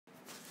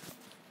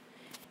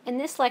In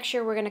this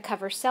lecture, we're going to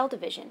cover cell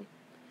division.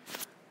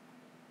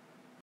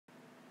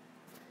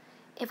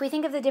 If we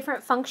think of the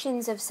different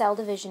functions of cell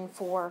division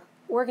for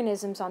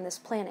organisms on this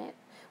planet,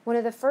 one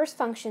of the first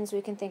functions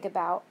we can think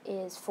about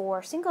is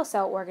for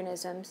single-cell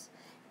organisms,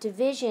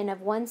 division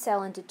of one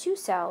cell into two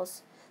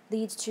cells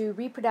leads to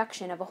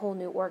reproduction of a whole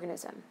new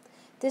organism.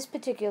 This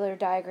particular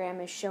diagram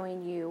is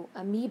showing you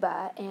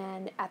amoeba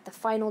and at the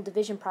final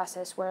division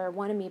process where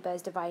one amoeba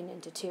is divided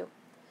into two.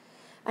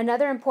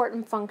 Another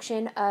important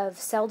function of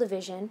cell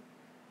division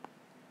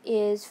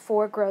is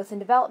for growth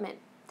and development.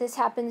 This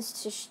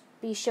happens to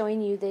be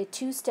showing you the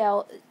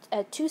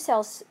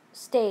two-cell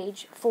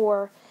stage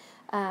for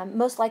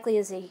most likely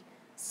is a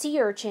sea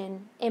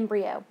urchin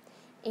embryo.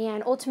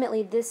 And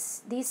ultimately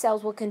these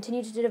cells will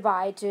continue to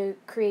divide to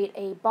create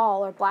a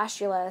ball or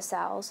blastula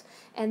cells,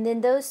 and then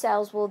those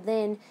cells will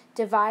then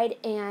divide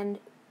and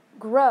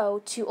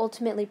grow to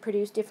ultimately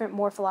produce different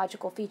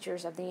morphological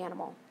features of the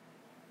animal.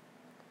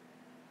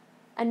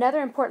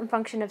 Another important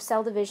function of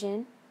cell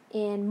division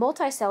in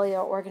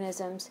multicellular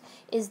organisms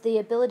is the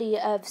ability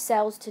of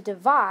cells to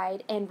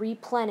divide and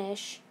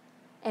replenish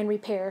and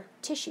repair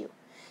tissue.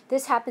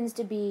 This happens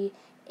to be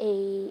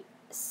a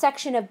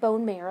section of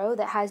bone marrow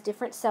that has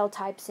different cell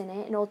types in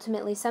it, and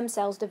ultimately some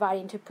cells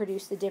dividing to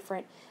produce the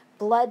different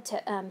blood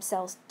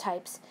cell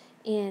types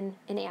in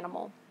an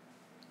animal.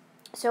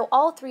 So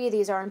all three of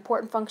these are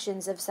important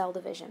functions of cell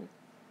division.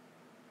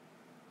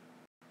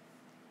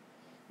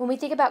 When we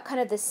think about kind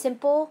of the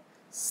simple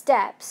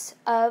steps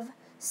of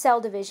cell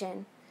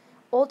division,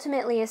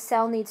 ultimately a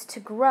cell needs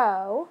to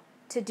grow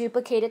to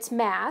duplicate its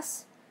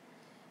mass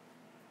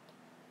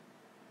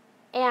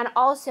and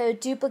also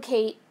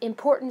duplicate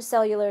important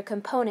cellular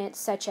components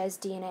such as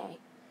DNA.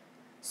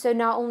 So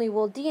not only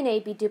will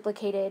DNA be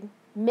duplicated,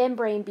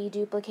 membrane be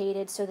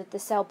duplicated so that the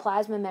cell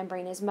plasma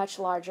membrane is much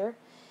larger,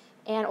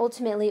 and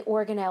ultimately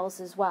organelles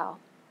as well.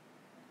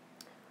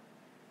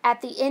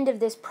 At the end of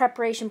this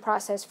preparation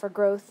process for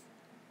growth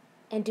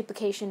and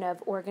duplication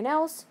of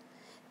organelles,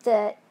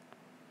 the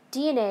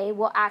DNA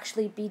will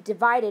actually be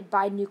divided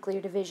by nuclear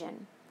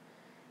division.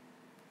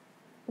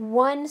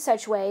 One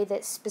such way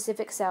that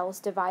specific cells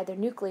divide their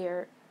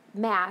nuclear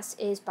mass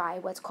is by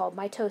what's called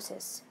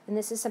mitosis. And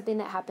this is something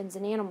that happens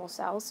in animal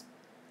cells.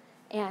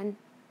 And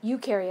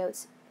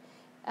eukaryotes,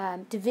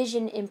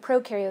 division in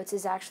prokaryotes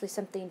is actually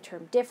something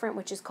termed different,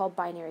 which is called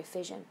binary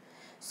fission.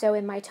 So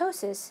in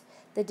mitosis,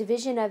 the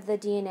division of the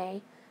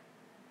DNA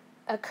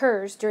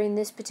occurs during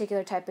this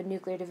particular type of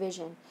nuclear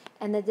division.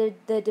 And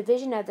the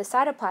division of the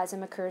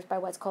cytoplasm occurs by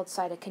what's called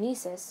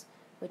cytokinesis,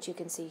 which you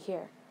can see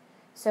here.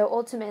 So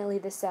ultimately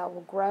the cell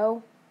will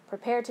grow,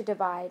 prepare to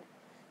divide.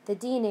 The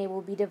DNA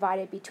will be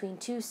divided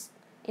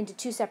into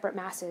two separate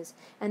masses,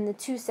 and the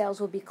two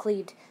cells will be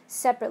cleaved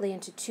separately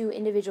into two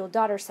individual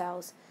daughter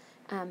cells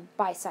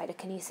by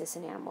cytokinesis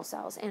in animal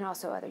cells and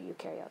also other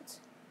eukaryotes.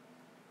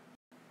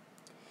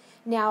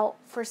 Now,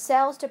 for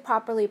cells to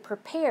properly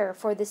prepare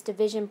for this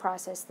division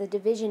process, the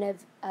division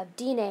of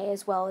DNA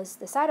as well as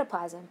the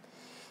cytoplasm,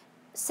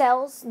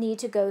 cells need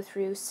to go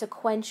through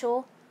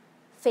sequential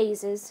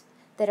phases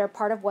that are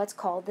part of what's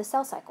called the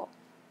cell cycle.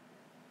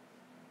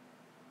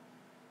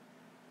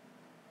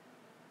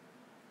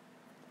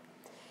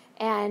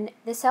 And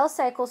the cell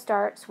cycle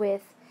starts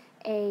with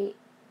a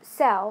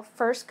cell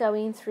first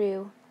going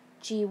through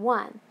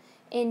G1.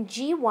 In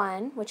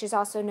G1, which is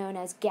also known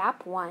as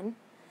gap 1,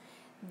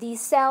 the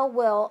cell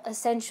will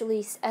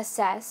essentially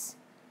assess,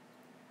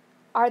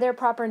 are there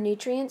proper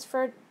nutrients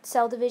for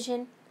cell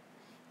division,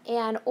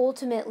 and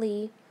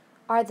ultimately,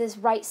 are the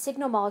right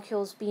signal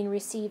molecules being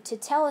received to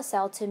tell a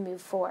cell to move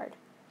forward.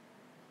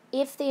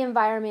 If the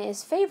environment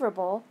is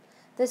favorable,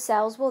 the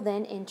cells will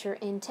then enter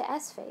into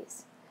S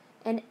phase.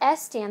 And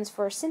S stands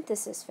for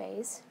synthesis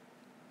phase.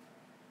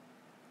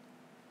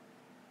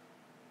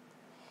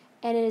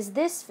 And it is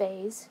this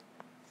phase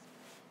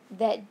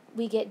that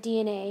we get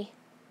DNA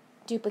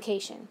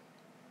duplication.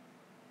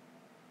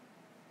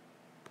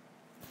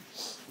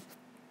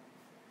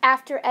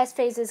 After S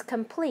phase is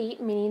complete,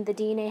 meaning the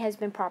DNA has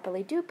been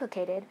properly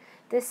duplicated,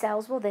 the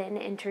cells will then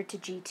enter to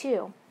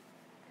G2.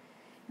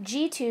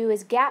 G2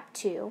 is gap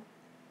 2,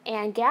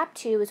 and gap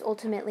 2 is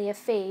ultimately a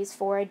phase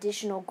for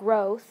additional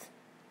growth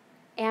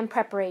and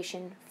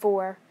preparation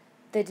for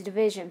the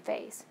division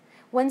phase.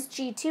 Once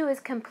G2 is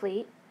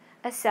complete,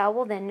 a cell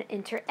will then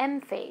enter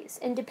M phase,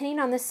 and depending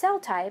on the cell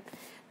type,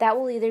 that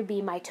will either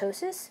be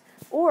mitosis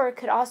or it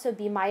could also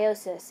be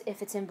meiosis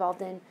if it's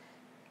involved in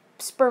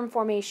sperm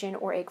formation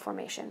or egg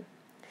formation.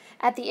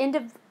 At the end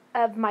of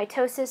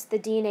mitosis, the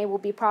DNA will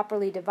be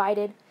properly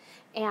divided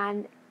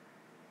and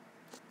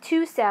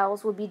two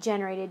cells will be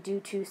generated due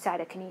to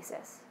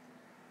cytokinesis.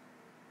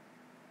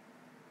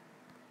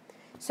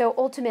 So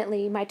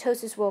ultimately,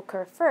 mitosis will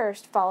occur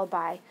first, followed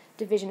by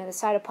division of the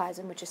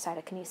cytoplasm, which is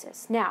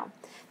cytokinesis. Now,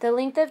 the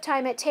length of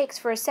time it takes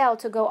for a cell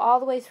to go all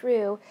the way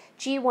through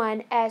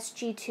G1, S,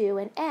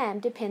 G2, and M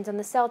depends on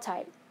the cell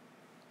type.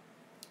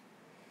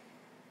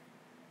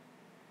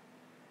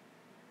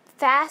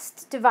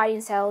 Fast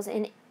dividing cells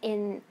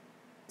in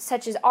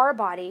such as our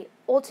body,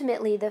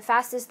 ultimately the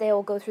fastest they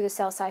will go through the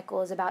cell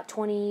cycle is about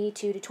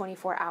 22 to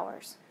 24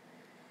 hours.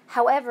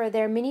 However,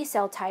 there are many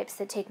cell types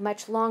that take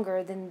much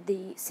longer than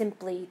the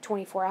simply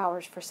 24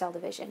 hours for cell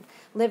division.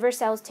 Liver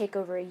cells take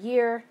over a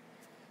year.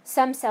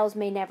 Some cells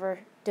may never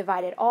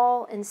divide at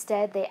all.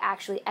 Instead, they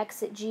actually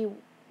exit G1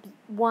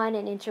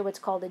 and enter what's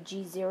called a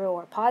G0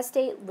 or pause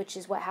state, which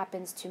is what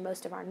happens to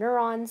most of our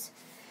neurons.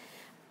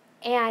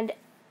 And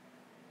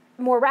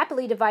more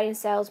rapidly dividing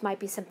cells might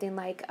be something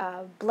like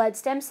blood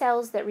stem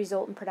cells that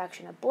result in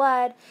production of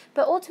blood,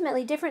 but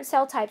ultimately different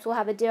cell types will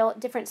have a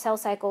different cell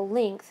cycle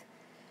length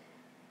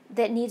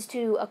that needs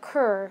to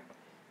occur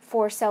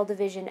for cell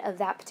division of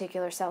that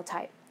particular cell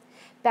type.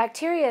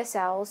 Bacteria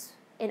cells,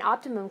 in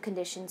optimum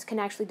conditions, can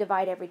actually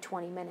divide every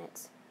 20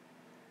 minutes.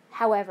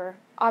 However,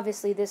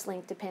 obviously this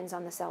length depends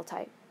on the cell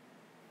type.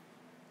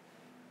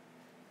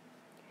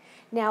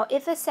 Now,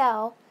 if a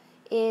cell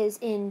is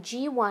in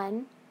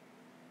G1,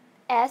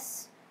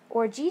 S,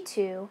 or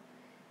G2,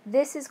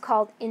 this is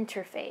called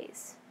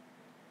interphase.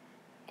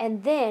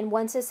 And then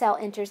once a cell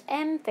enters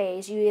M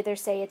phase, you either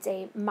say it's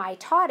a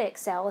mitotic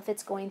cell if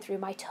it's going through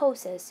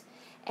mitosis,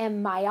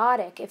 and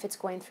meiotic if it's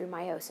going through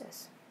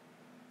meiosis.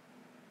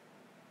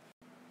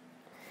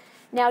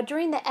 Now,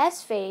 during the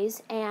S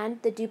phase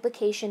and the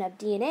duplication of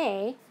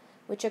DNA,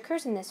 which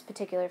occurs in this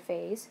particular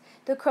phase,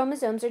 the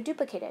chromosomes are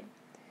duplicated.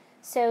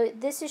 So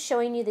this is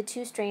showing you the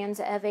two strands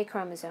of a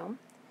chromosome.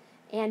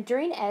 And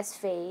during S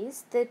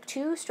phase, the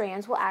two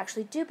strands will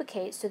actually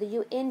duplicate so that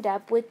you end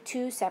up with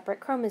two separate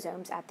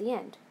chromosomes at the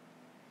end.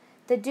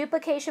 The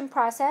duplication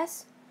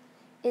process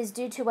is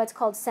due to what's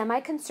called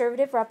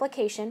semi-conservative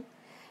replication,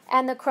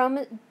 and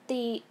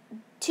the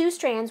two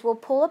strands will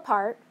pull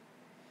apart,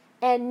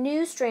 and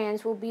new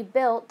strands will be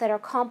built that are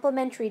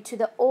complementary to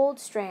the old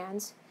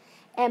strands,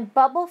 and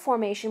bubble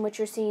formation, which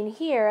you're seeing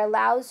here,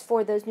 allows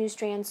for those new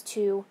strands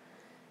to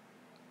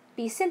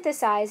be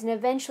synthesized, and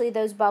eventually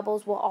those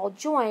bubbles will all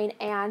join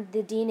and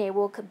the DNA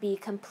will be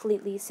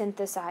completely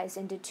synthesized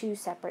into two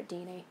separate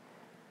DNA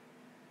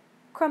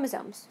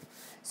chromosomes.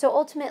 So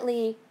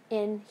ultimately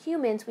in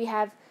humans we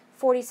have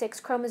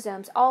 46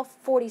 chromosomes. All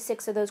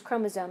 46 of those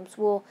chromosomes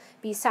will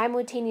be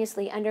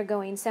simultaneously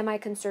undergoing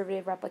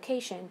semi-conservative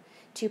replication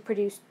to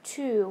produce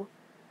two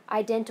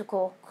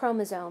identical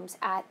chromosomes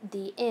at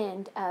the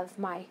end of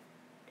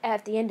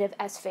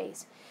S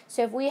phase.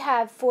 So if we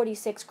have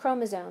 46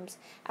 chromosomes,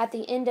 at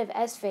the end of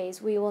S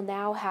phase, we will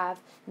now have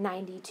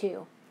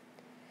 92.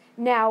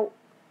 Now,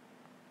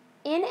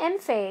 in M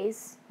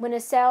phase, when a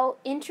cell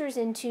enters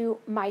into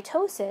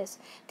mitosis,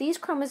 these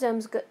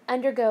chromosomes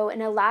undergo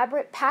an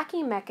elaborate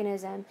packing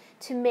mechanism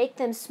to make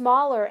them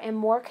smaller and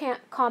more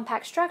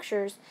compact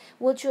structures,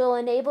 which will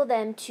enable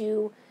them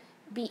to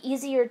be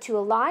easier to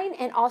align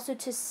and also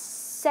to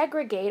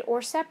segregate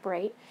or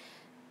separate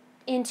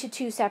into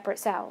two separate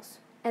cells.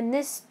 And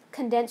this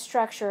condensed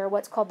structure,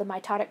 what's called the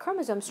mitotic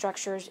chromosome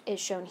structures, is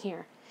shown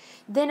here.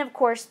 Then, of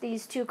course,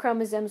 these two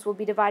chromosomes will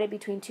be divided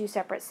between two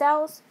separate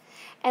cells,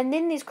 and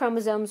then these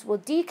chromosomes will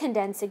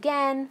decondense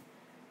again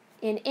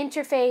in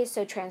interphase,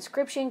 so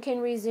transcription can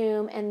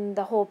resume, and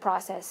the whole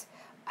process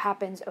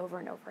happens over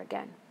and over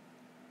again.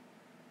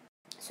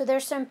 So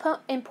there's some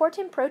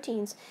important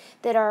proteins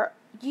that are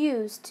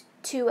used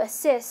to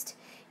assist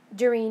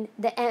during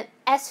the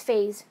S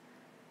phase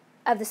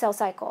of the cell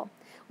cycle,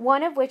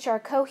 one of which are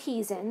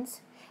cohesins.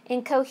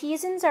 And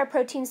cohesins are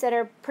proteins that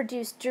are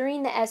produced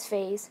during the S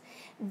phase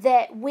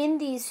that when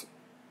these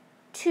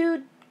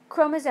two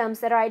chromosomes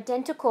that are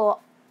identical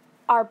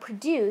are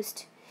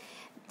produced,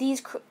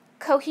 these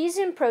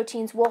cohesin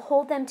proteins will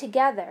hold them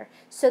together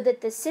so that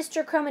the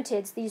sister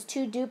chromatids, these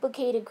two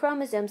duplicated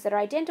chromosomes that are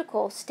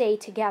identical, stay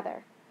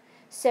together.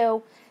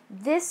 So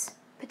this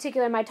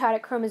particular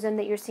mitotic chromosome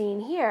that you're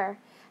seeing here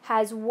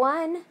has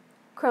one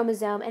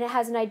chromosome and it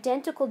has an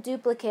identical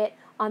duplicate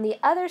on the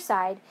other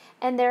side,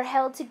 and they're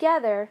held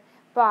together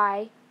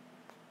by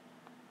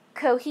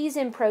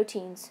cohesin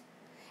proteins.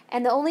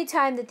 And the only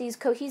time that these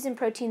cohesin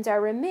proteins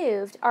are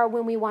removed are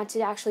when we want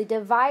to actually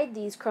divide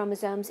these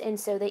chromosomes, and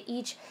so that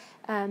each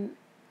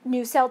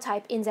new cell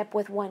type ends up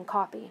with one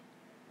copy.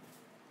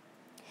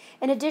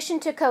 In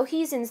addition to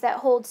cohesins that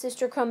hold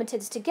sister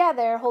chromatids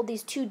together, hold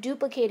these two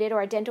duplicated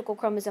or identical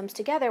chromosomes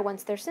together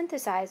once they're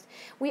synthesized,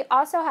 we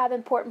also have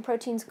important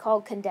proteins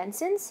called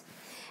condensins.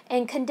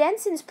 And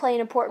condensins play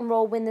an important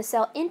role when the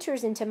cell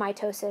enters into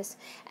mitosis,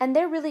 and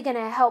they're really going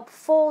to help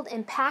fold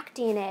and pack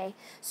DNA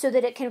so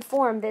that it can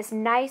form this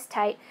nice,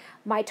 tight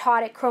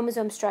mitotic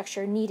chromosome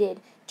structure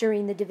needed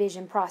during the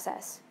division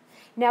process.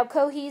 Now,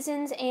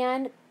 cohesins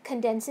and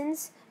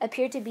condensins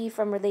appear to be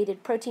from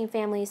related protein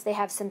families. They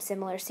have some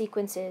similar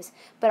sequences,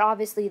 but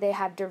obviously they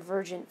have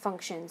divergent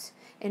functions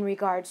in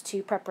regards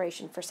to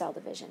preparation for cell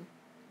division.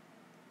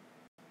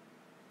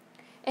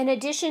 In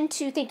addition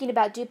to thinking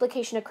about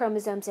duplication of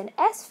chromosomes in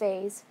S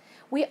phase,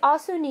 we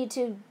also need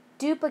to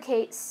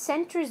duplicate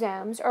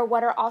centrosomes, or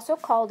what are also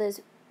called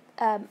as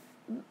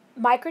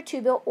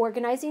microtubule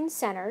organizing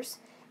centers,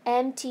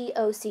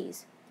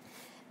 MTOCs.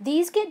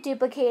 These get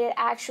duplicated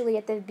actually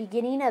at the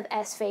beginning of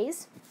S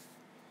phase,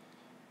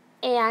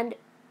 and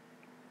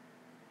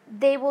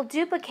they will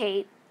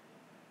duplicate,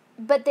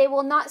 but they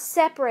will not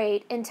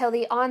separate until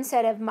the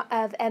onset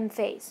of M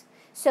phase.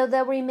 So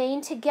they'll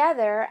remain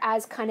together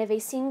as kind of a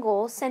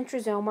single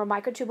centrosome or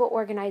microtubule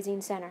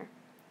organizing center.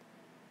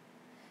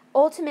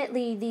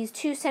 Ultimately, these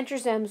two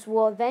centrosomes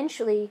will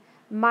eventually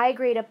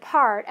migrate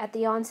apart at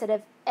the onset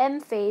of M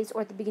phase,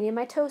 or at the beginning of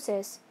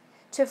mitosis,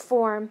 to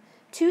form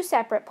two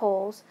separate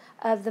poles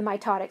of the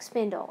mitotic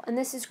spindle. And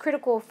this is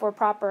critical for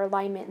proper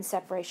alignment and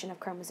separation of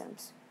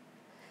chromosomes.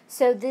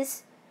 So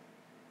this,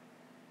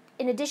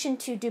 in addition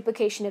to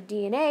duplication of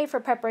DNA for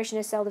preparation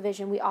of cell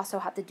division, we also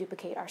have to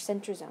duplicate our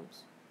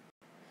centrosomes.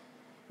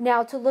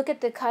 Now, to look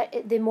at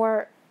the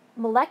more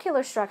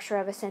molecular structure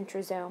of a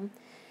centrosome,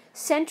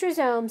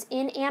 centrosomes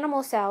in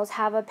animal cells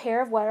have a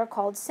pair of what are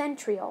called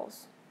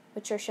centrioles,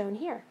 which are shown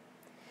here.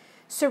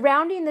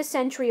 Surrounding the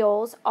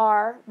centrioles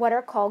are what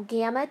are called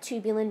gamma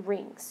tubulin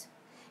rings.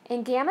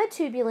 And gamma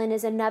tubulin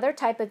is another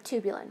type of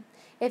tubulin.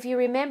 If you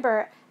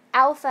remember,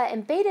 alpha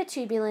and beta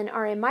tubulin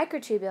are in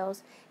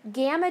microtubules.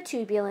 Gamma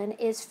tubulin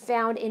is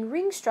found in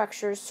ring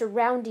structures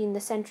surrounding the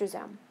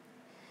centrosome.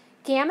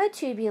 Gamma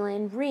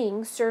tubulin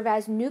rings serve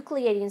as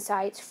nucleating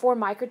sites for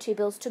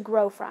microtubules to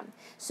grow from.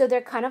 So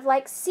they're kind of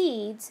like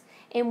seeds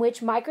in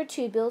which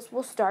microtubules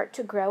will start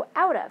to grow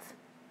out of.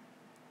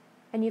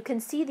 And you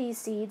can see these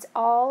seeds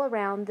all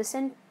around the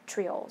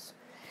centrioles.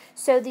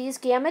 So these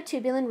gamma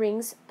tubulin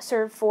rings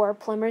serve for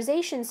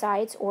polymerization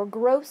sites or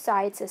growth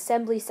sites,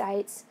 assembly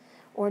sites,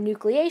 or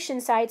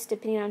nucleation sites,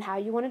 depending on how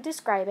you want to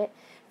describe it,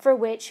 for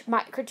which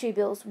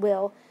microtubules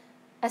will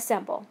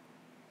assemble.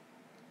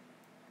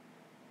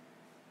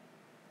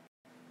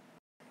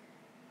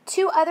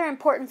 Two other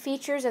important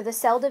features of the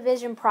cell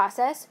division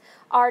process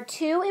are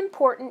two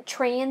important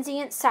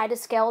transient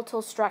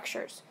cytoskeletal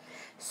structures.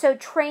 So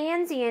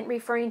transient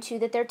referring to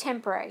that they're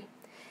temporary.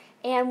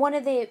 And one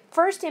of the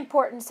first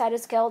important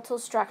cytoskeletal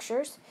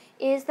structures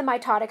is the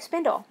mitotic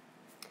spindle.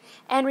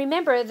 And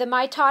remember, the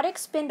mitotic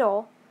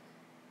spindle,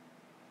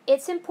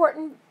 its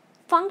important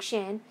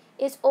function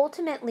is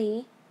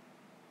ultimately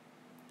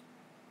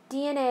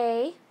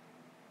DNA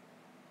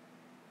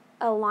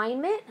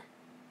alignment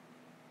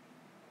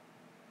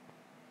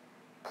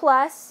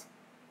plus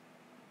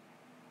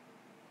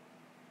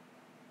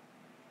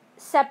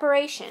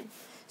separation.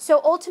 So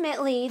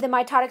ultimately, the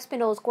mitotic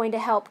spindle is going to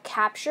help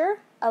capture,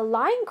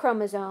 align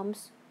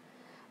chromosomes,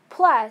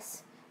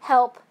 plus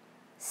help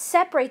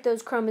separate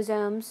those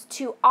chromosomes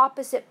to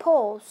opposite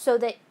poles so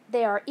that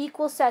they are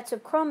equal sets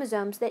of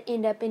chromosomes that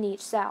end up in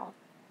each cell.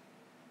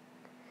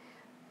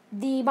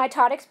 The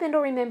mitotic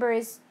spindle, remember,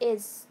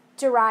 is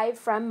derived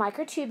from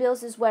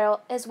microtubules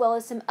as well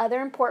as some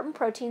other important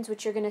proteins,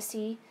 which you're going to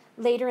see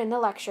later in the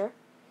lecture.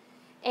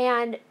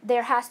 And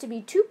there has to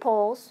be two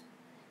poles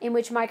in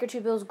which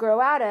microtubules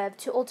grow out of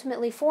to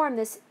ultimately form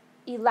this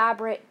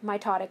elaborate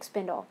mitotic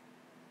spindle.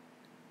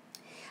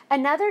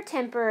 Another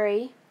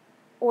temporary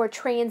or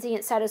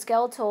transient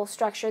cytoskeletal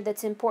structure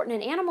that's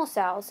important in animal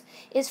cells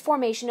is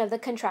formation of the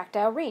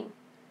contractile ring.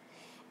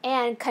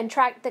 And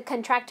the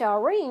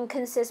contractile ring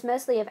consists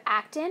mostly of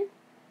actin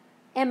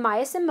and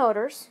myosin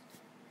motors,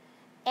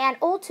 and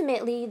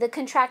ultimately the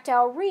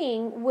contractile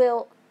ring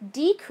will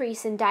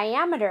decrease in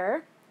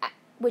diameter,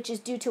 which is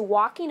due to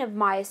walking of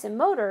myosin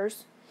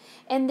motors,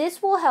 and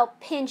this will help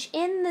pinch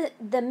in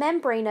the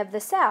membrane of the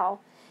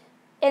cell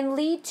and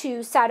lead to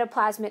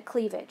cytoplasmic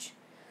cleavage.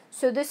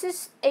 So this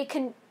is a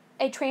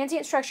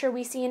transient structure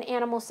we see in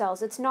animal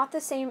cells. It's not the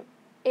same.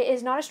 It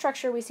is not a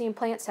structure we see in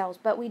plant cells,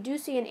 but we do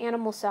see in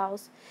animal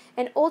cells,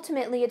 and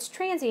ultimately it's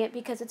transient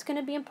because it's going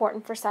to be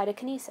important for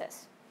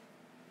cytokinesis.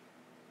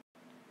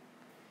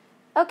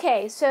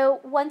 Okay, so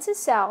once a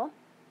cell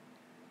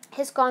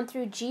has gone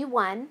through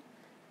G1,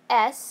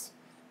 S,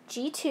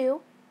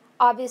 G2,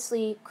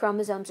 obviously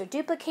chromosomes are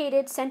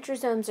duplicated,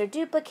 centrosomes are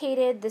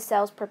duplicated, the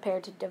cell's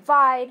prepared to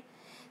divide,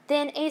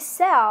 then a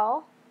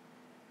cell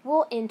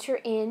will enter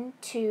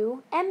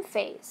into M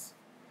phase.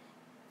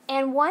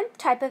 And one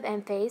type of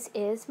M phase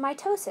is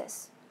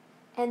mitosis.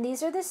 And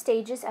these are the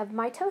stages of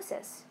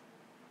mitosis.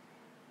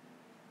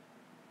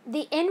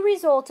 The end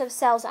result of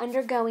cells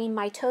undergoing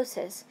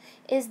mitosis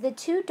is the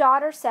two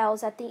daughter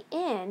cells at the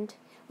end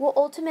will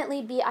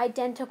ultimately be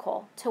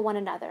identical to one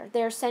another.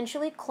 They're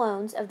essentially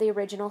clones of the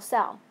original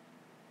cell.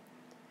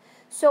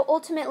 So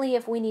ultimately,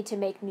 if we need to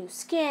make new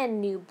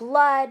skin, new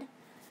blood,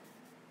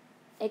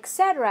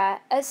 etc.,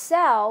 a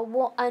cell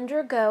will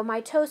undergo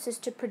mitosis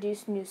to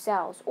produce new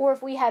cells. Or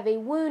if we have a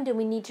wound and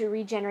we need to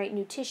regenerate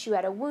new tissue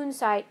at a wound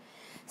site,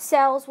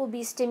 cells will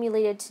be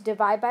stimulated to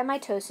divide by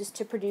mitosis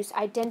to produce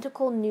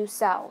identical new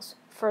cells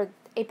for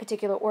a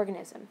particular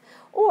organism.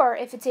 Or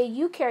if it's a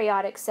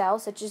eukaryotic cell,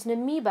 such as an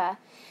amoeba,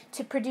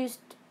 to produce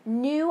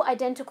new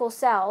identical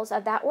cells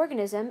of that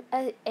organism,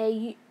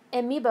 a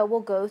amoeba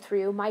will go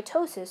through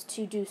mitosis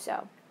to do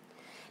so.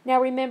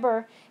 Now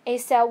remember, a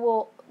cell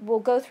will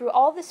go through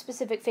all the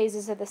specific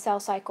phases of the cell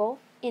cycle,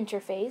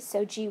 interphase,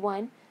 so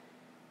G1,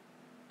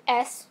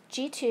 S,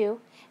 G2,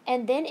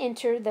 and then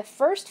enter the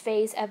first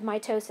phase of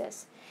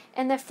mitosis.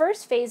 And the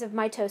first phase of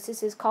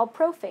mitosis is called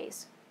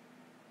prophase.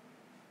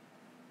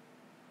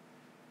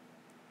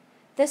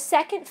 The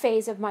second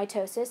phase of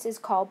mitosis is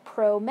called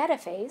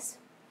prometaphase.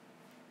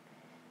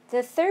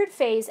 The third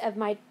phase of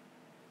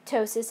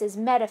mitosis is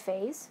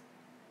metaphase.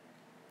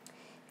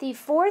 The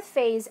fourth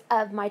phase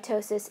of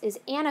mitosis is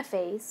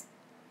anaphase.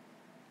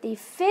 The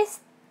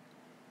fifth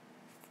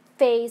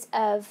phase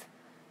of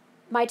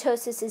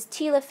mitosis is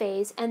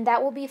telophase, and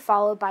that will be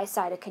followed by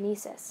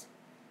cytokinesis.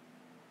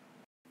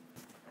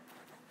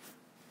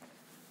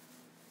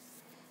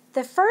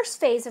 The first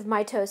phase of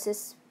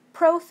mitosis,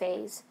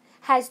 prophase,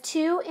 has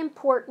two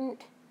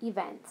important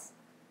events.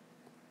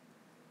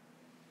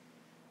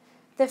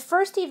 The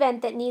first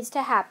event that needs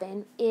to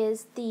happen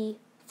is the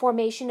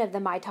formation of the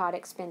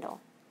mitotic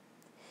spindle.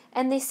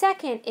 And the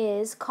second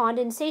is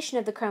condensation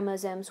of the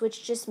chromosomes,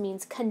 which just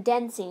means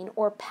condensing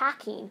or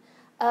packing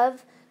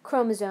of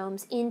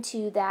chromosomes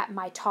into that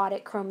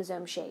mitotic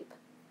chromosome shape.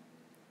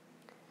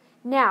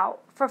 Now,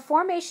 for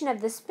formation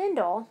of the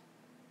spindle,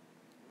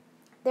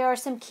 there are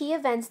some key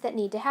events that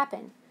need to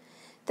happen.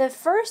 The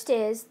first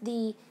is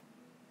the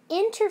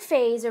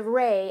interphase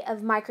array of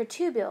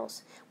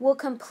microtubules will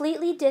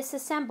completely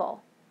disassemble.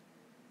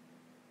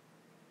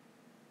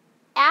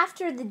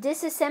 After the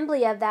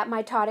disassembly of that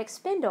mitotic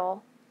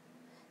spindle,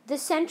 the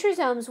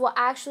centrosomes will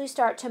actually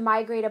start to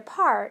migrate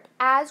apart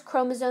as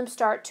chromosomes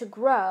start to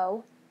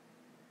grow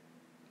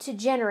to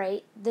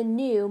generate the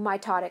new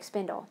mitotic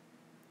spindle.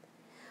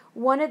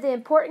 One of the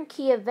important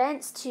key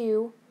events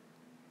to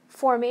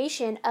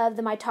formation of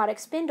the mitotic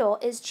spindle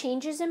is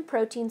changes in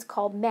proteins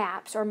called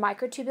MAPs, or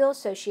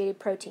microtubule-associated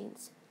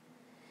proteins.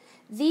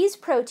 These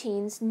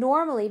proteins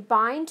normally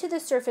bind to the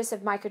surface of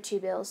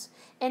microtubules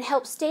and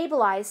help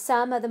stabilize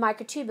some of the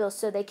microtubules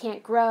so they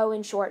can't grow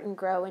and shorten,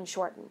 grow and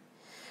shorten.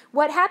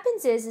 What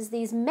happens is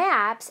these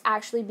MAPs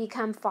actually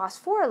become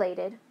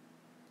phosphorylated,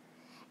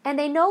 and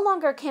they no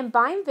longer can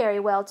bind very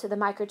well to the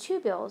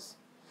microtubules,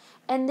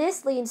 and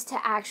this leads to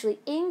actually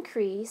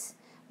increase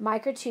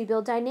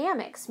microtubule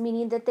dynamics,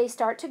 meaning that they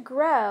start to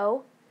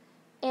grow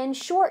and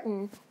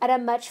shorten at a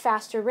much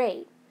faster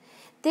rate.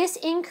 This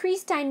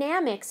increased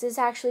dynamics is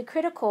actually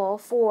critical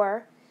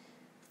for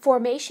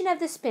formation of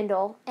the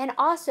spindle and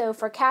also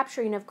for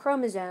capturing of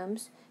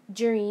chromosomes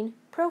during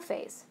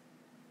prophase.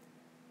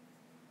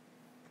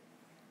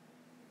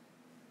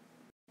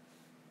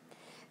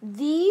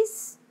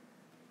 These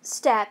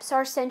steps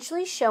are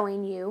essentially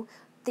showing you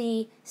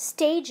the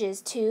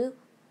stages to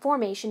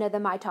formation of the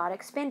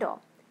mitotic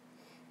spindle.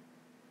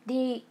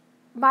 The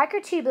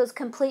microtubules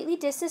completely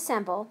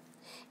disassemble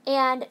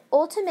and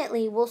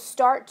ultimately will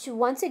start to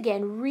once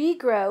again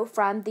regrow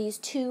from these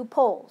two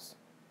poles,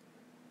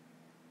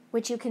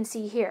 which you can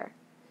see here.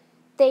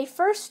 They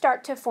first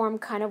start to form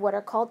kind of what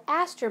are called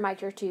aster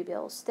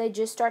microtubules. They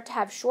just start to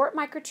have short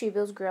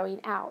microtubules growing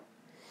out.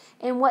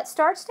 And what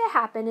starts to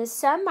happen is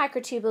some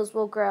microtubules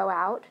will grow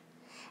out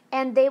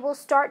and they will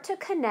start to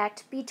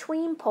connect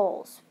between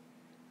poles.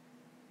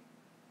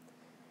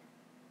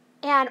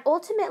 And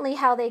ultimately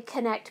how they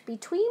connect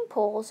between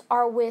poles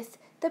are with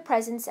the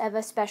presence of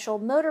a special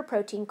motor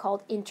protein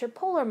called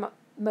interpolar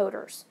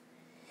motors.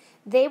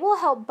 They will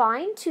help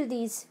bind to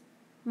these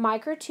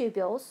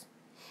microtubules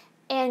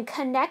and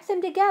connect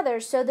them together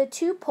so the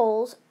two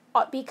poles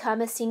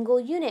become a single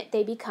unit.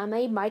 They become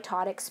a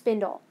mitotic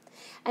spindle.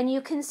 And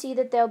you can see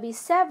that there'll be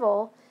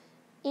several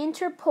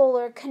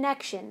interpolar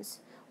connections,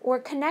 or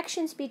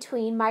connections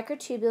between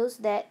microtubules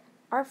that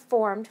are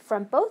formed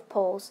from both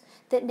poles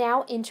that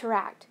now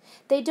interact.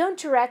 They don't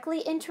directly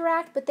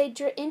interact, but they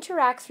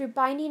interact through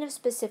binding of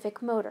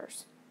specific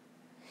motors.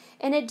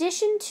 In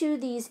addition to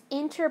these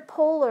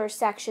interpolar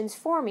sections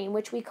forming,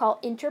 which we call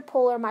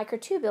interpolar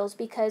microtubules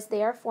because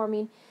they are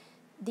forming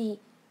an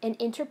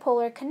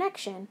interpolar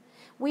connection,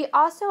 we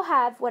also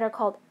have what are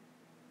called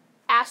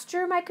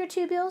aster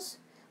microtubules,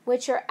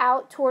 which are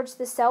out towards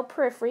the cell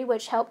periphery,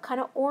 which help kind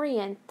of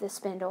orient the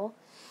spindle.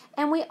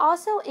 And we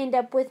also end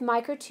up with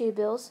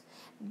microtubules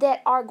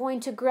that are going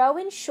to grow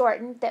and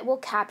shorten that will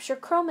capture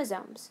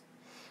chromosomes.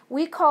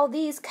 We call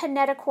these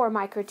kinetochore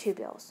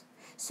microtubules.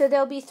 So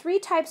there'll be three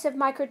types of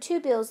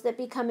microtubules that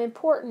become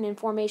important in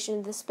formation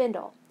of the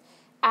spindle.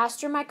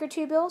 Aster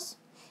microtubules,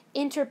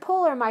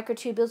 interpolar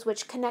microtubules,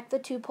 which connect the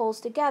two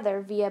poles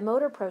together via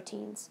motor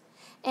proteins,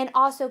 and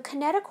also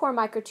kinetochore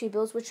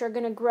microtubules, which are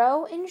going to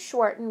grow and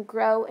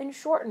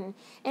shorten,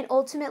 and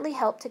ultimately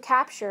help to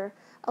capture,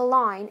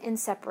 align, and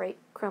separate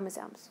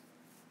chromosomes.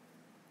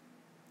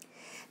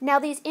 Now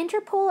these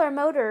interpolar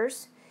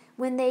motors,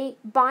 when they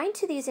bind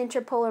to these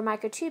interpolar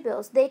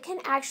microtubules, they can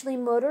actually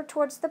motor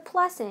towards the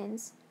plus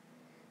ends,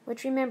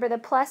 which remember the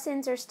plus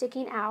ends are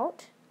sticking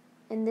out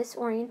in this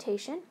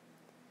orientation.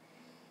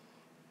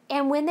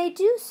 And when they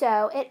do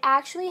so, it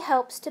actually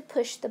helps to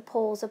push the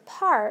poles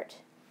apart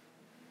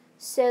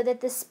so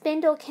that the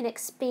spindle can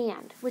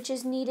expand, which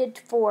is needed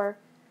for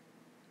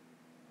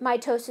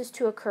mitosis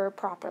to occur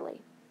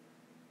properly.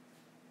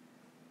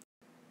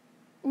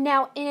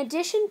 Now, in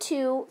addition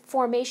to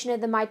formation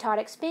of the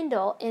mitotic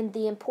spindle and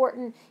the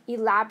important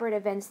elaborate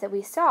events that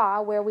we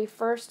saw, where we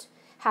first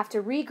have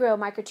to regrow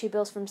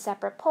microtubules from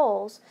separate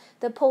poles.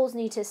 The poles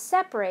need to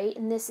separate,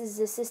 and this is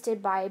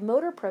assisted by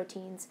motor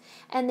proteins.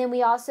 And then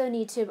we also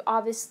need to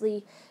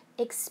obviously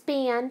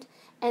expand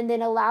and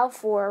then allow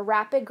for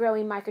rapid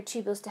growing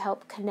microtubules to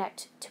help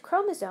connect to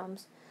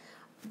chromosomes.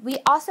 We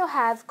also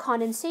have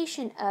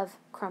condensation of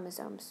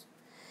chromosomes.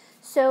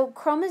 So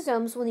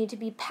chromosomes will need to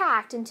be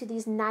packed into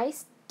these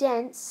nice,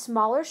 dense,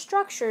 smaller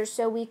structures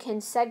so we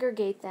can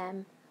segregate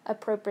them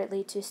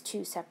appropriately to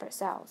two separate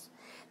cells.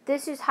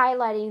 This is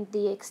highlighting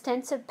the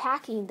extensive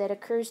packing that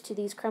occurs to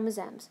these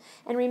chromosomes.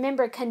 And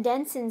remember,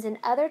 condensins and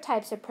other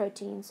types of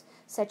proteins,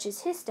 such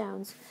as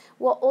histones,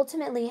 will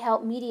ultimately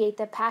help mediate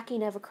the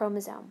packing of a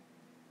chromosome.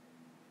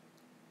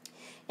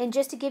 And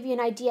just to give you an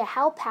idea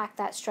how packed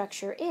that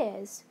structure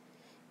is,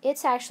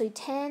 it's actually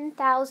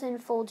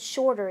 10,000-fold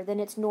shorter than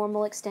its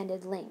normal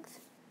extended length.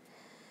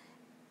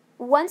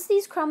 Once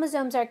these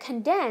chromosomes are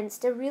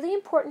condensed, a really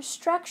important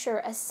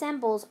structure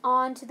assembles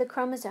onto the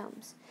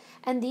chromosomes,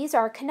 and these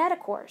are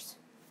kinetochores.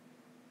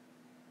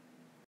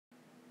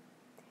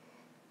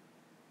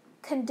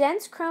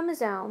 Condensed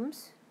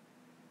chromosomes,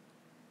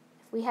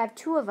 we have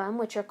two of them,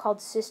 which are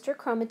called sister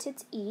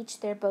chromatids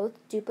each. They're both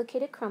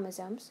duplicated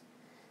chromosomes.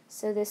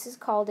 So this is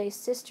called a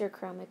sister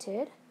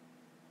chromatid.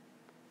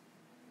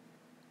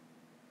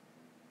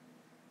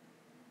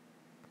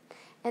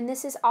 And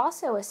this is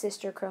also a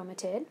sister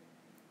chromatid.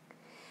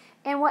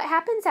 And what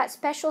happens at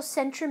special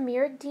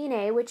centromeric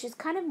DNA, which is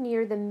kind of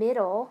near the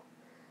middle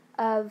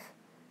of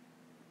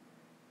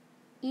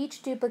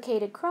each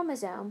duplicated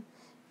chromosome,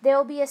 there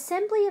will be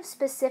assembly of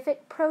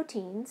specific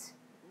proteins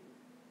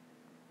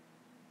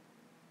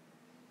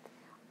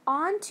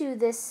onto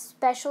this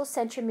special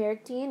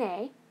centromeric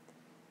DNA.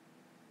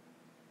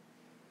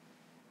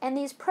 And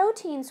these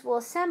proteins will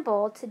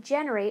assemble to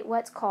generate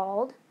what's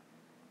called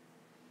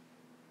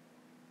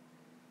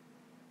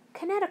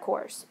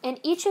kinetochores. And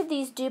each of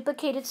these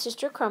duplicated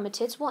sister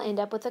chromatids will end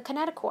up with a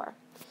kinetochore.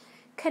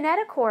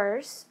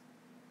 Kinetochores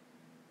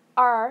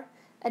are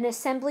an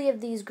assembly of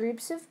these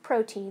groups of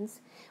proteins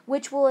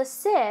which will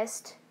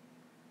assist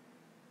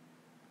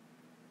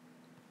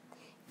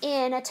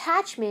in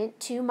attachment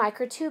to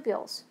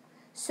microtubules,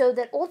 so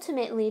that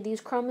ultimately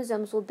these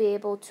chromosomes will be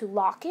able to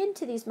lock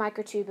into these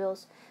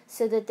microtubules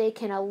so that they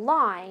can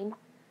align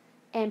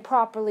and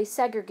properly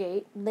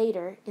segregate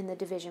later in the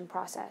division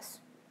process.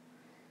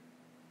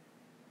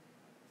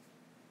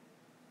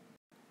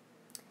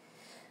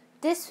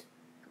 This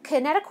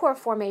kinetochore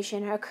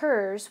formation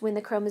occurs when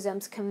the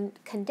chromosomes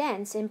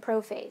condense in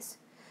prophase.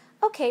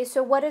 Okay,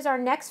 so what is our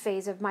next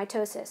phase of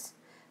mitosis?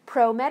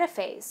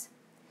 Prometaphase.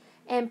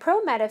 And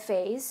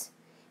prometaphase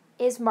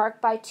is marked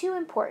by two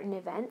important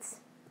events,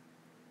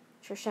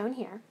 which are shown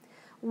here.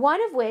 One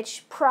of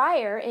which,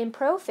 prior in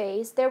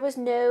prophase, there was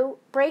no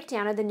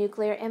breakdown of the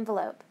nuclear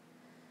envelope.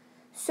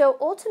 So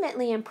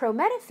ultimately in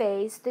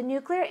prometaphase, the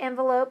nuclear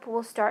envelope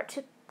will start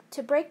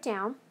to break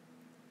down,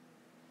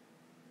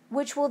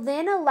 which will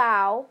then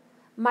allow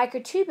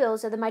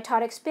microtubules of the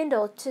mitotic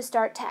spindle to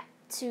start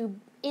to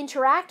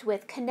interact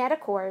with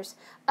kinetochores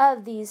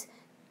of these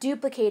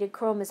duplicated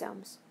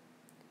chromosomes.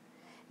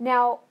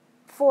 Now,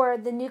 for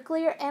the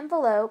nuclear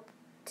envelope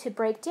to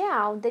break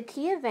down, the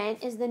key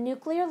event is the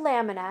nuclear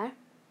lamina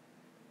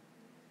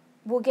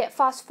will get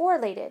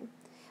phosphorylated.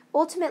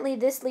 Ultimately,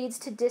 this leads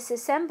to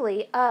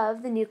disassembly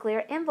of the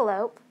nuclear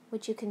envelope,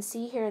 which you can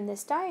see here in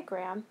this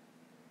diagram,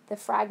 the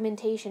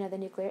fragmentation of the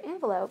nuclear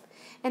envelope.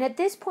 And at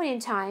this point in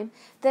time,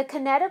 the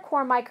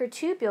kinetochore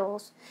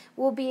microtubules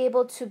will be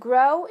able to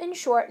grow and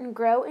shorten,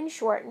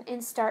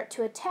 and start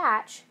to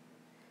attach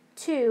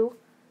to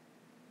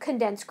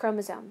condensed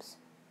chromosomes.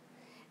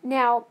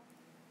 Now,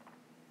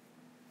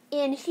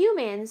 in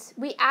humans,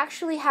 we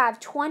actually have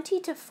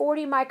 20 to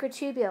 40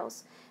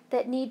 microtubules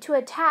that need to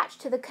attach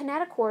to the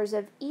kinetochores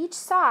of each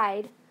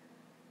side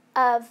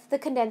of the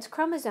condensed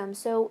chromosome.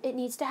 So it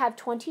needs to have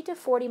 20 to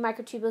 40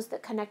 microtubules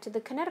that connect to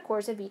the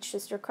kinetochores of each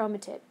sister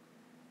chromatid.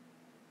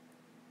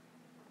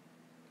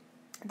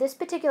 This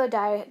particular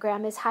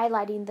diagram is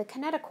highlighting the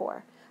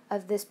kinetochore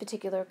of this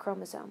particular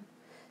chromosome.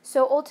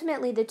 So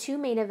ultimately, the two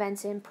main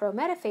events in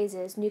prometaphase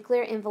is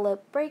nuclear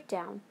envelope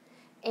breakdown,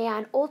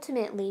 and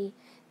ultimately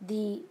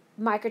the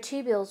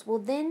microtubules will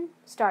then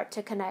start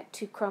to connect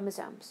to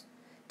chromosomes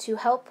to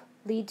help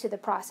lead to the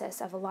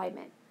process of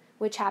alignment,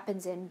 which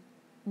happens in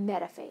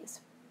metaphase.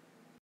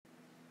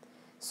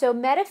 So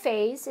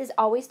metaphase is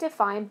always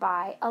defined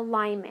by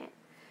alignment.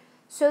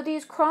 So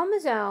these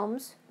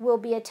chromosomes will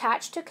be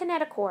attached to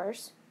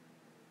kinetochores,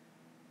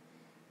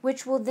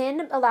 which will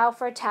then allow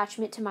for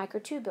attachment to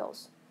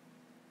microtubules.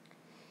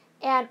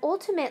 And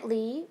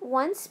ultimately,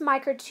 once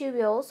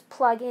microtubules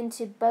plug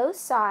into both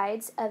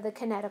sides of the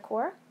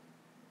kinetochore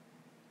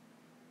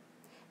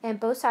and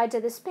both sides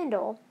of the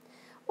spindle,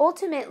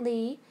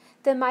 ultimately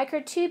the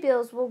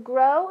microtubules will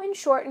grow and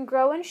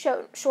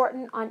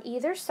shorten on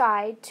either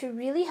side to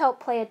really help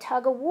play a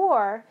tug of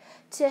war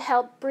to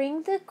help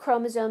bring the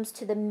chromosomes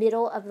to the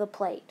middle of the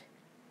plate.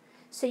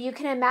 So you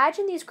can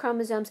imagine these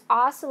chromosomes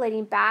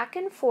oscillating back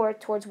and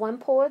forth towards one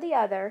pole or the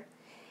other,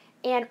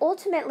 And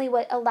ultimately,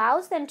 what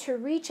allows them to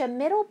reach a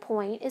middle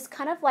point is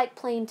kind of like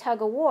playing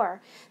tug of war.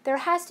 There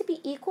has to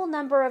be equal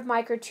number of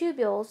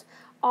microtubules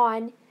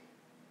on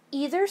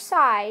either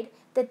side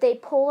that they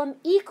pull them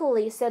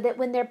equally, so that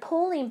when they're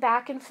pulling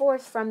back and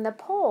forth from the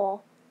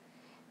pole,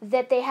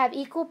 that they have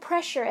equal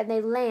pressure and they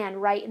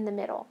land right in the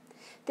middle.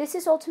 This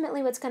is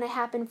ultimately what's going to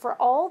happen for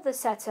all the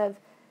sets of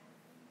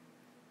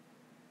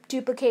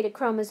duplicated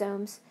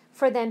chromosomes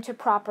for them to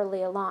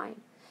properly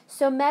align.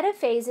 So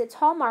metaphase, its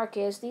hallmark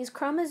is these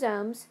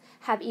chromosomes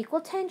have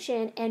equal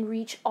tension and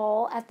reach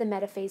all at the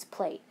metaphase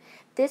plate.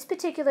 This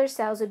particular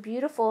cell is a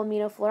beautiful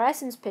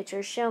immunofluorescence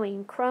picture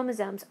showing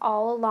chromosomes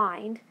all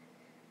aligned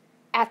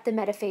at the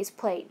metaphase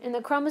plate. And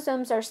the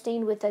chromosomes are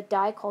stained with a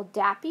dye called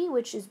DAPI,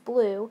 which is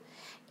blue,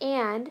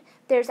 and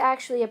there's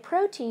actually a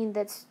protein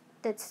that's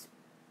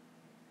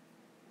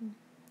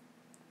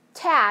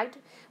tagged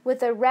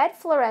with a red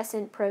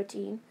fluorescent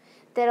protein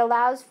that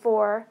allows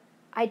for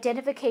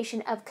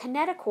identification of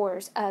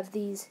kinetochores of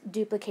these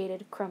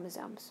duplicated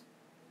chromosomes.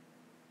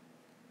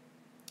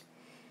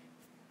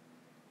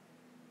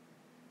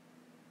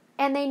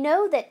 And they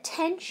know that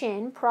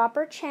tension,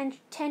 proper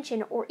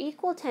tension or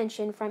equal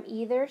tension from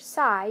either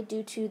side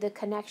due to the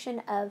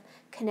connection of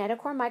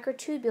kinetochore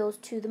microtubules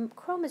to the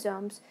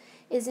chromosomes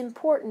is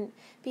important,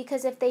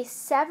 because if they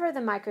sever the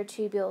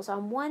microtubules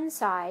on one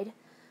side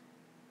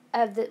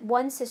of the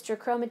one sister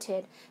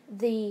chromatid,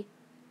 the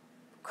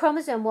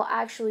chromosome will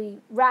actually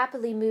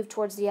rapidly move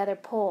towards the other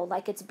pole,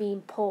 like it's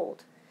being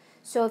pulled.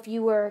 So if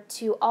you were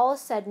to all of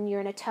a sudden,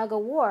 you're in a tug of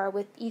war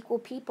with equal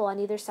people on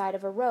either side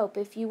of a rope,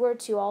 if you were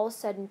to all of a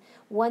sudden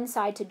one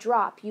side to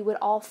drop, you would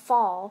all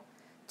fall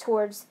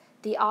towards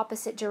the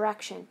opposite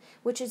direction,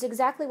 which is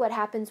exactly what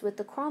happens with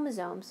the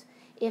chromosomes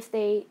if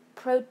the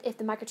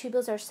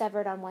microtubules are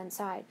severed on one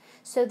side.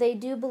 So they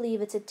do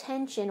believe it's a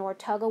tension or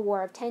tug of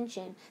war of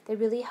tension that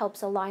really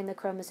helps align the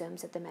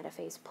chromosomes at the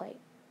metaphase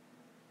plate.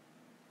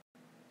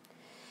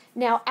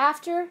 Now,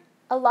 after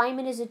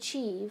alignment is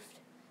achieved,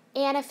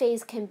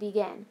 anaphase can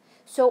begin.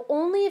 So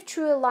only if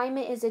true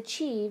alignment is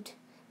achieved,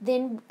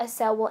 then a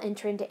cell will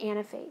enter into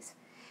anaphase.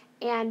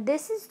 And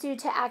this is due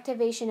to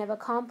activation of a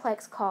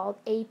complex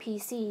called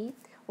APC,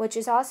 which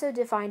is also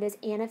defined as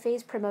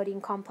anaphase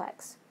promoting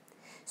complex.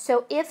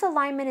 So if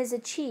alignment is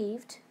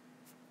achieved,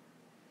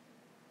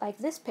 like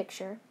this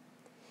picture,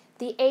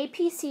 the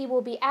APC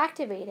will be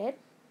activated,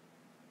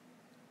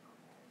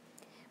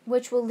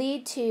 which will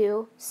lead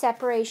to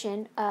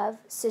separation of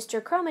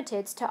sister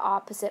chromatids to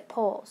opposite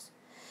poles.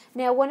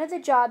 Now, one of the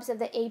jobs of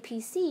the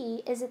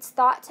APC is it's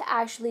thought to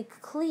actually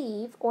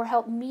cleave or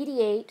help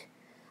mediate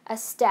a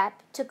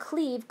step to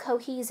cleave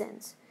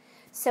cohesins.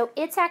 So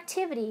its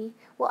activity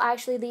will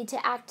actually lead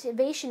to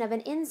activation of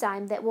an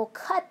enzyme that will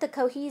cut the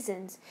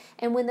cohesins.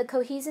 And when the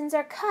cohesins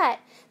are cut,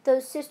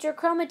 those sister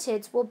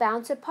chromatids will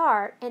bounce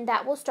apart, and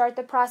that will start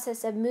the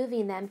process of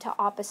moving them to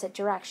opposite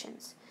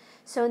directions.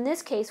 So in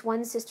this case,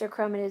 one sister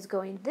chromatid is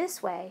going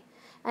this way,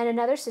 and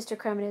another sister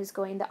chromatid is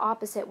going the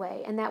opposite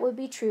way, and that would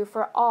be true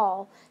for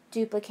all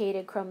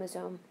duplicated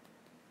chromosome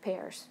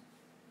pairs.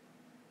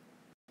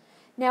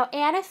 Now,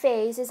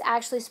 anaphase is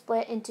actually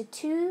split into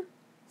two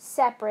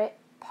separate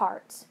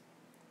parts: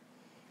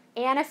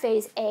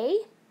 anaphase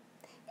A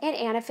and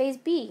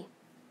anaphase B.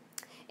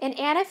 In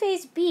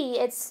anaphase B,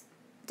 it's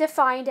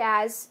defined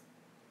as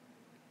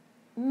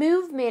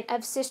movement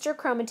of sister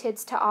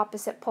chromatids to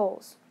opposite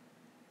poles,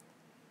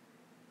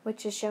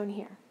 which is shown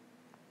here.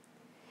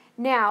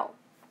 Now,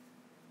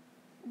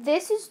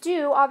 this is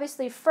due,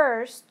 obviously,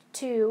 first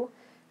to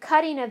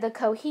cutting of the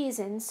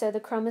cohesins so the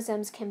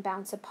chromosomes can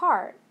bounce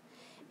apart.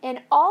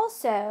 And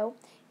also,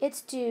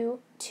 it's due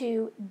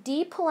to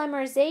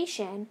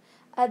depolymerization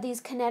of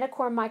these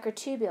kinetochore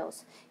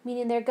microtubules,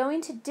 meaning they're going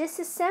to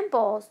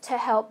disassemble to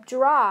help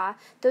draw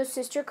those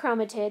sister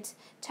chromatids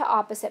to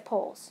opposite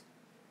poles.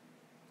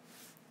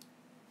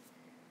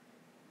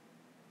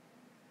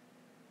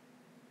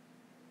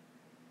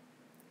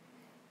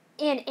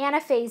 In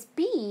anaphase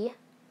B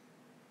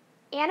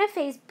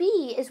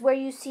is where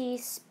you see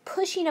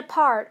pushing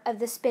apart of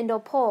the spindle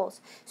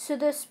poles. So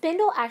the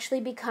spindle actually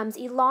becomes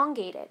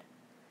elongated.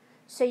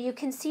 So you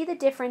can see the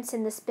difference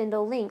in the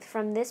spindle length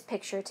from this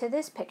picture to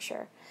this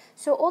picture.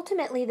 So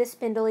ultimately the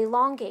spindle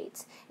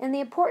elongates. And the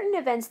important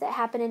events that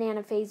happen in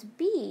anaphase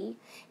B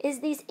is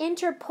these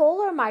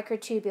interpolar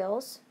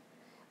microtubules,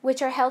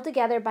 which are held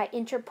together by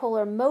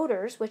interpolar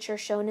motors, which are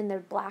shown in the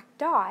black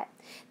dot.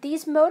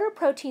 These motor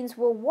proteins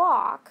will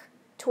walk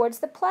towards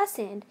the plus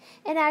end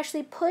and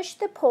actually push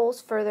the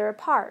poles further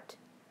apart.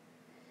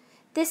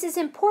 This is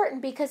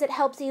important because it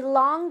helps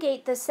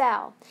elongate the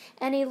cell.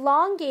 An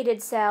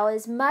elongated cell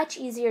is much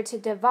easier to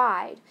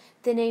divide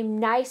than a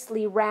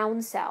nicely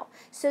round cell.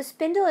 So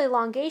spindle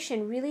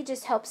elongation really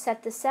just helps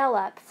set the cell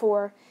up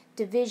for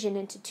division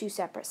into two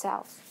separate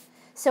cells.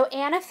 So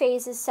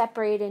anaphase is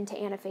separated into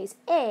anaphase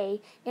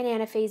A and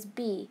anaphase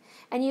B.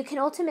 And you can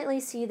ultimately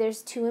see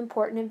there's two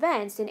important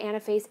events. In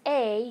anaphase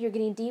A, you're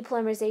getting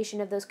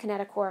depolymerization of those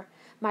kinetochore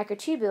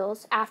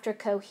microtubules after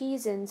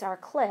cohesins are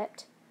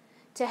clipped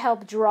to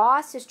help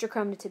draw sister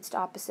chromatids to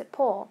opposite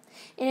pole.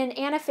 In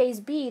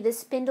anaphase B, the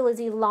spindle is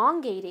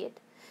elongated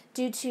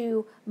due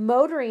to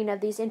motoring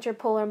of these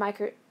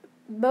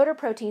motor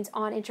proteins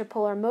on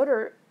interpolar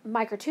motor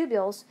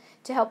microtubules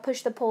to help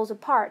push the poles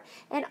apart.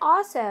 And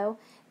also,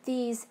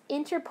 these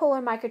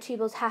interpolar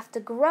microtubules have to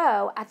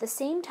grow at the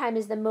same time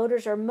as the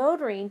motors are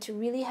motoring to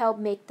really help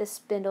make the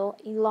spindle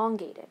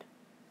elongated.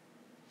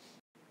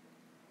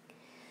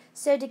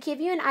 So to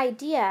give you an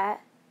idea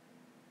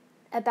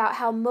about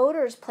how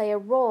motors play a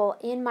role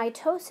in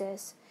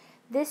mitosis,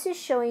 this is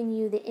showing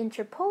you the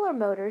interpolar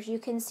motors. You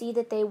can see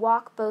that they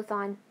walk both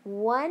on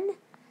one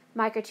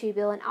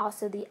microtubule and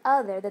also the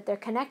other that they're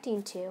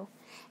connecting to.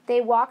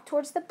 They walk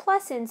towards the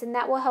plus ends, and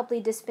that will help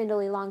lead to spindle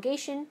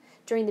elongation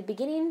during the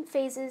beginning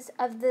phases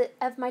of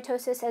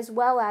mitosis as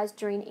well as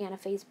during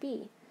anaphase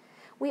B.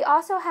 We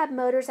also have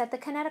motors at the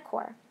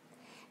kinetochore.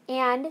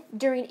 And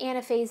during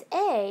anaphase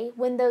A,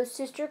 when those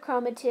sister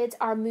chromatids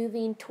are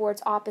moving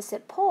towards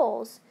opposite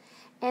poles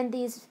and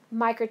these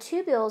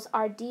microtubules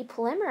are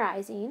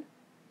depolymerizing,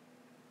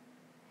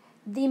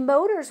 the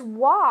motors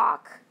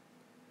walk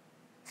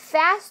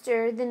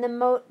faster than the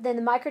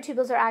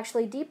microtubules are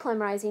actually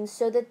depolymerizing,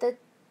 so that the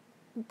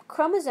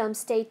chromosomes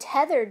stay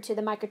tethered to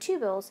the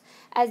microtubules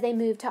as they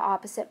move to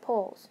opposite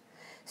poles.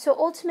 So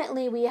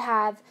ultimately we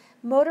have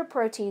motor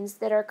proteins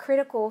that are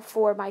critical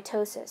for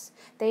mitosis.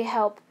 They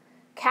help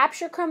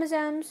capture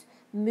chromosomes,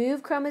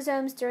 move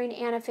chromosomes during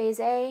anaphase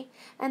A,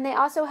 and they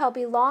also help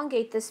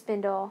elongate the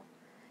spindle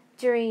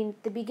during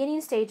the beginning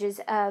stages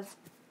of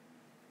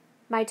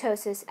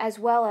mitosis as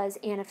well as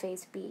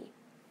anaphase B.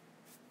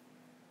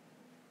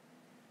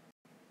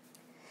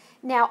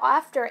 Now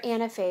after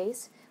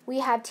anaphase, we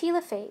have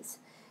telophase.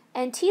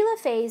 And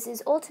telophase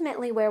is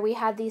ultimately where we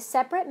have these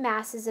separate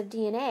masses of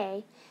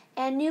DNA,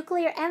 and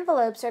nuclear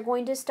envelopes are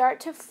going to start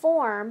to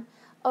form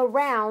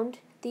around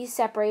these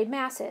separated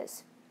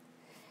masses.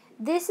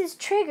 This is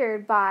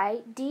triggered by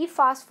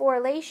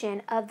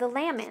dephosphorylation of the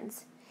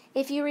lamins.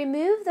 If you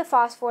remove the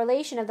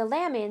phosphorylation of the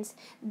lamins,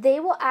 they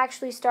will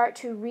actually start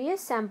to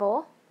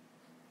reassemble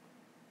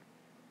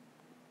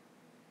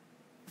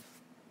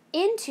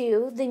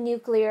into the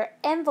nuclear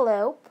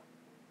envelope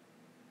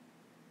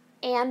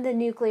and the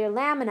nuclear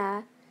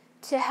lamina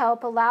to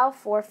help allow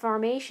for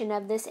formation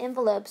of this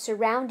envelope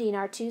surrounding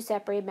our two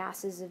separated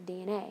masses of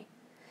DNA.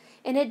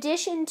 In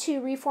addition to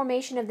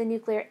reformation of the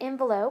nuclear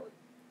envelope,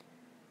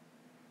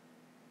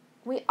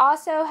 we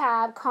also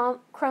have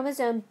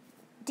chromosome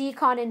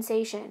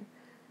decondensation,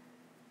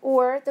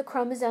 or the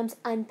chromosomes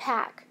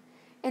unpack.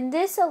 And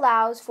this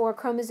allows for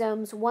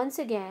chromosomes once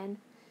again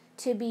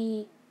to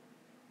be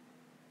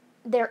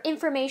their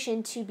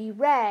information to be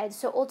read,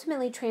 so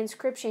ultimately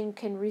transcription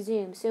can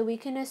resume, so we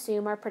can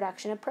assume our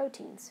production of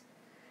proteins,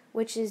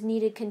 which is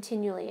needed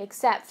continually,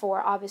 except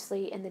for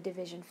obviously in the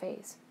division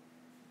phase.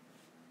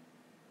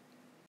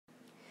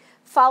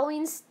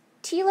 Following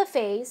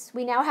telophase,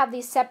 we now have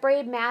these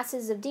separated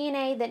masses of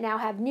DNA that now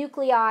have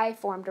nuclei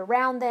formed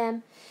around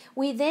them.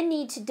 We then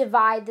need to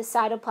divide the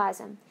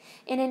cytoplasm.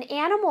 And in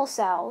animal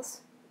cells,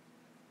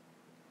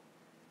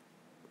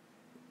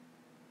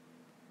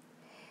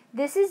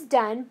 this is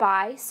done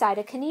by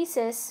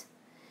cytokinesis,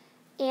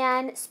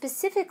 and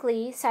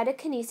specifically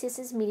cytokinesis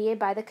is mediated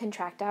by the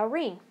contractile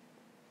ring.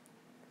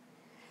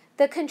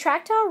 The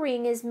contractile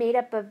ring is made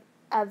up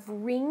of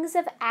rings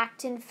of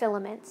actin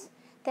filaments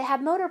that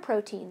have motor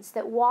proteins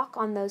that walk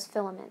on those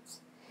filaments.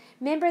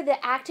 Remember,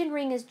 the actin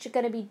ring is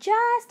going to be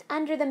just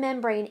under the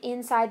membrane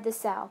inside the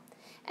cell,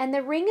 and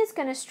the ring is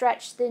going to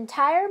stretch the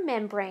entire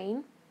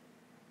membrane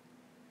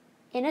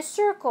in a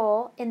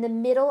circle in the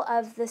middle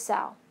of the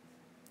cell.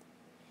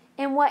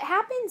 And what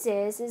happens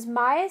is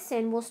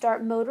myosin will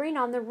start motoring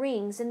on the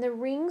rings, and the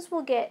rings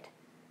will get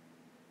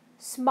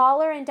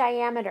smaller in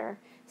diameter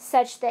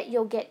such that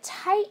you'll get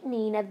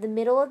tightening of the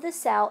middle of the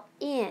cell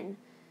in,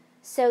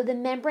 so the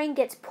membrane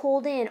gets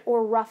pulled in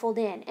or ruffled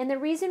in. And the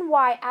reason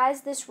why,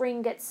 as this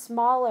ring gets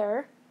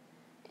smaller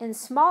and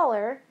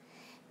smaller,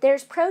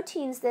 there's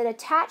proteins that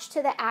attach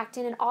to the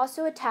actin and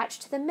also attach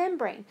to the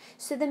membrane.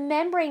 So the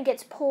membrane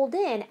gets pulled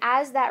in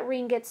as that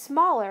ring gets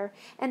smaller,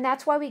 and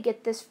that's why we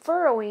get this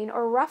furrowing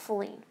or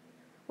ruffling,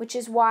 which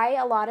is why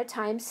a lot of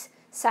times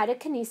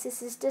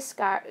cytokinesis is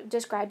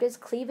described as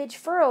cleavage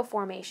furrow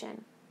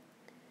formation.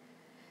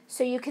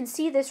 So you can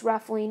see this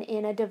ruffling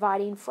in a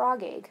dividing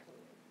frog egg.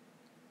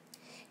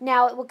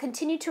 Now it will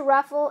continue to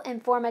ruffle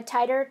and form a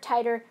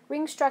tighter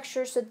ring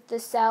structure so that the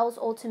cells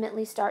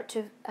ultimately start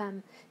to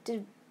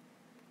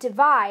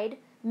divide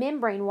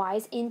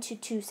membrane-wise into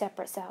two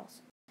separate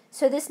cells.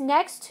 So this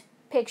next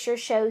picture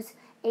shows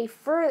a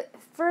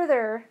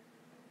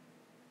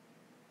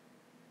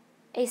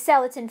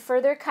cell that's in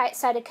further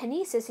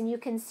cytokinesis, and you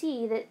can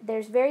see that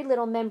there's very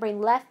little membrane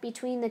left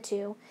between the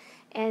two,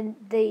 and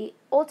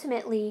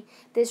ultimately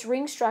this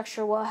ring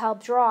structure will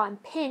help draw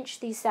and pinch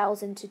these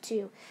cells into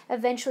two.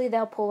 Eventually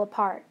they'll pull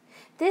apart.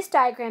 This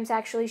diagram is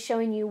actually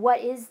showing you what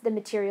is the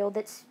material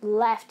that's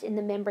left in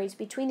the membranes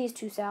between these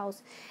two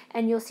cells,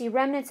 and you'll see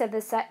remnants of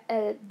the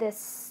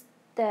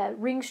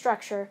ring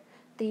structure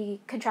the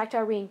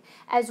contractile ring,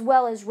 as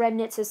well as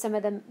remnants of some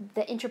of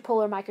the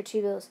interpolar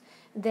microtubules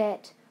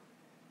that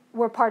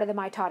were part of the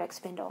mitotic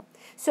spindle.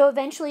 So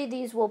eventually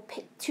these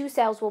two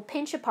cells will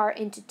pinch apart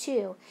into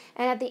two,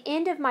 and at the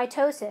end of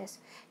mitosis,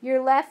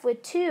 you're left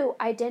with two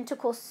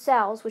identical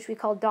cells, which we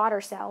call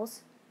daughter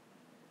cells.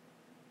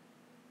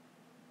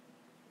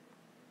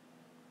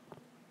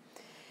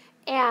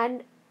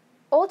 And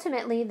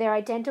ultimately, they're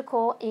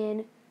identical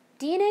in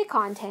DNA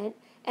content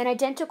and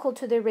identical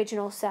to the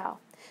original cell.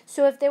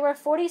 So if there were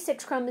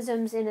 46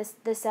 chromosomes in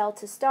the cell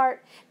to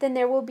start, then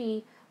there will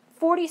be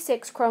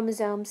 46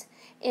 chromosomes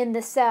in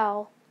the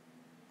cells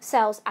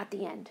at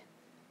the end,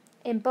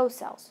 in both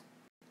cells.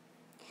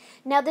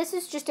 Now this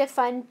is just a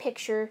fun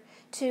picture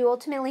to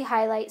ultimately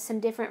highlight some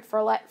different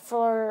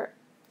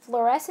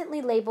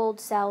fluorescently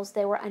labeled cells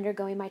that were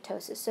undergoing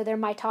mitosis. So they're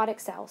mitotic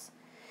cells.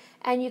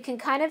 And you can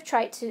kind of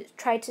try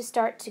to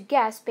start to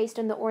guess based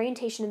on the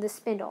orientation of the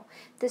spindle.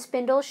 The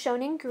spindle is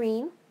shown in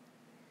green,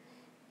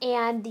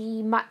 and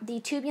the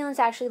tubulin is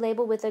actually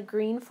labeled with a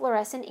green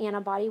fluorescent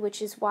antibody,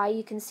 which is why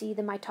you can see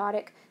the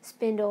mitotic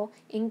spindle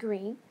in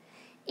green.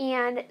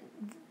 And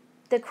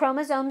the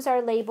chromosomes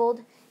are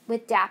labeled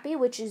with DAPI,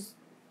 which is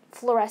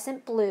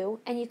fluorescent blue,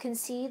 and you can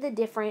see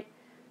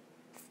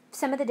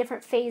some of the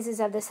different phases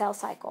of the cell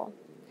cycle.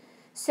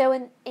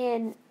 So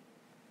in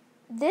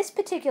this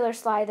particular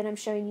slide that I'm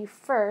showing you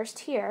first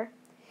here,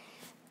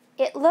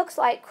 it looks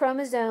like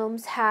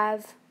chromosomes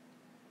have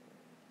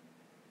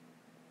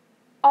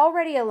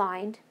already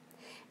aligned,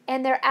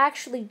 and they're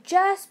actually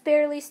just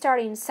barely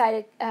starting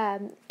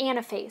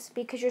anaphase,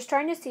 because you're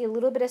starting to see a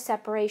little bit of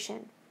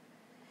separation.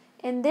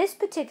 In this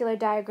particular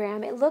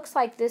diagram, it looks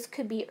like this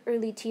could be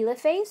early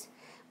telophase.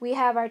 We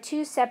have our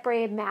two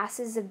separated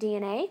masses of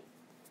DNA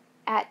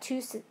at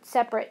two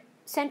separate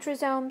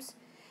centrosomes,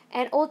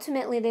 and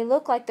ultimately they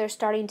look like they're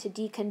starting to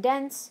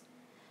decondense,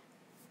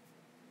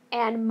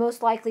 and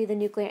most likely the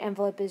nuclear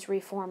envelope is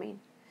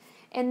reforming.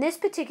 In this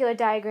particular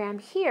diagram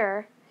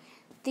here,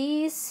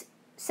 these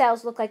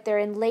cells look like they're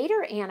in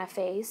later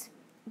anaphase,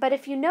 but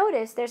if you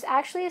notice, there's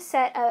actually a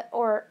set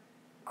or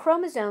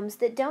chromosomes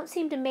that don't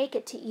seem to make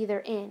it to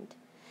either end.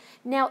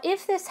 Now,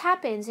 if this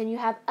happens and you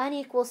have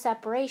unequal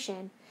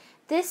separation,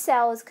 this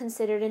cell is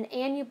considered an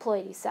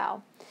aneuploidy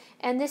cell.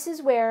 And this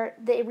is where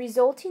the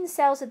resulting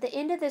cells at the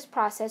end of this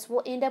process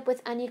will end up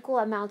with unequal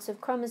amounts of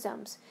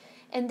chromosomes.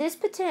 And this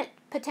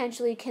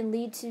potentially can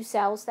lead to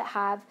cells that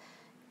have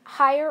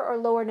higher or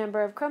lower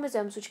number of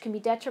chromosomes, which can be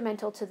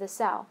detrimental to the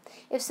cell.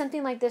 If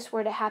something like this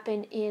were to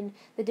happen in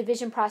the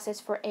division process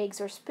for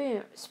eggs or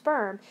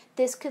sperm,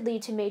 this could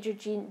lead to major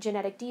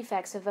genetic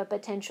defects of a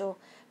potential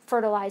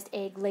fertilized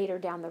egg later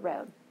down the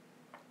road.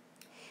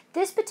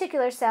 This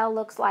particular cell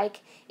looks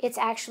like it's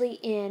actually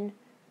in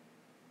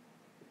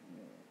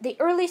the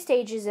early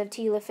stages of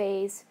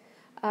telophase,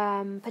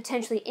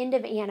 potentially end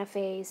of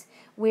anaphase,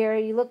 where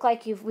you look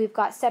like we've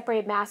got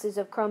separated masses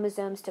of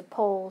chromosomes to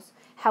poles.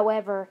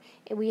 However,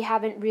 we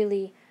haven't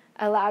really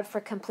allowed for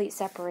complete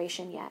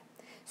separation yet.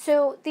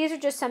 So these are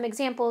just some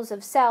examples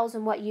of cells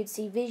and what you'd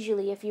see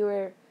visually if you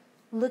were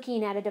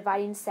looking at a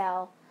dividing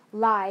cell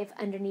live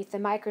underneath the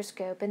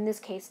microscope, in this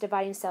case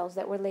dividing cells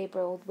that were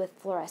labeled with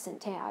fluorescent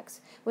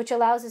tags, which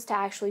allows us to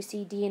actually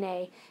see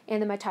DNA in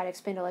the mitotic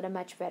spindle at a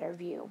much better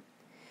view.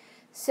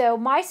 So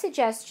my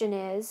suggestion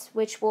is,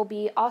 which will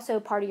be also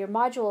part of your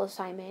module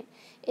assignment,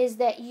 is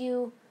that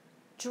you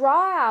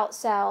draw out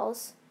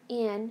cells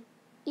in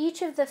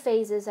each of the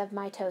phases of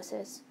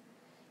mitosis.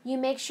 You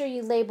make sure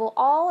you label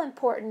all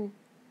important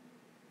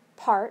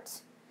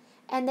parts,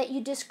 and that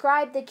you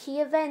describe the key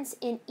events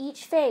in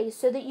each phase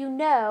so that you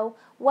know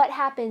what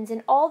happens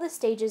in all the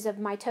stages of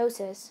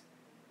mitosis,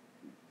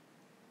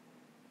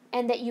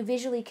 and that you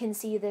visually can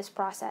see this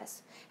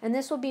process. And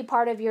this will be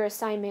part of your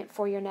assignment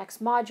for your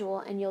next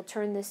module, and you'll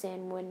turn this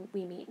in when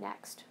we meet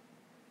next.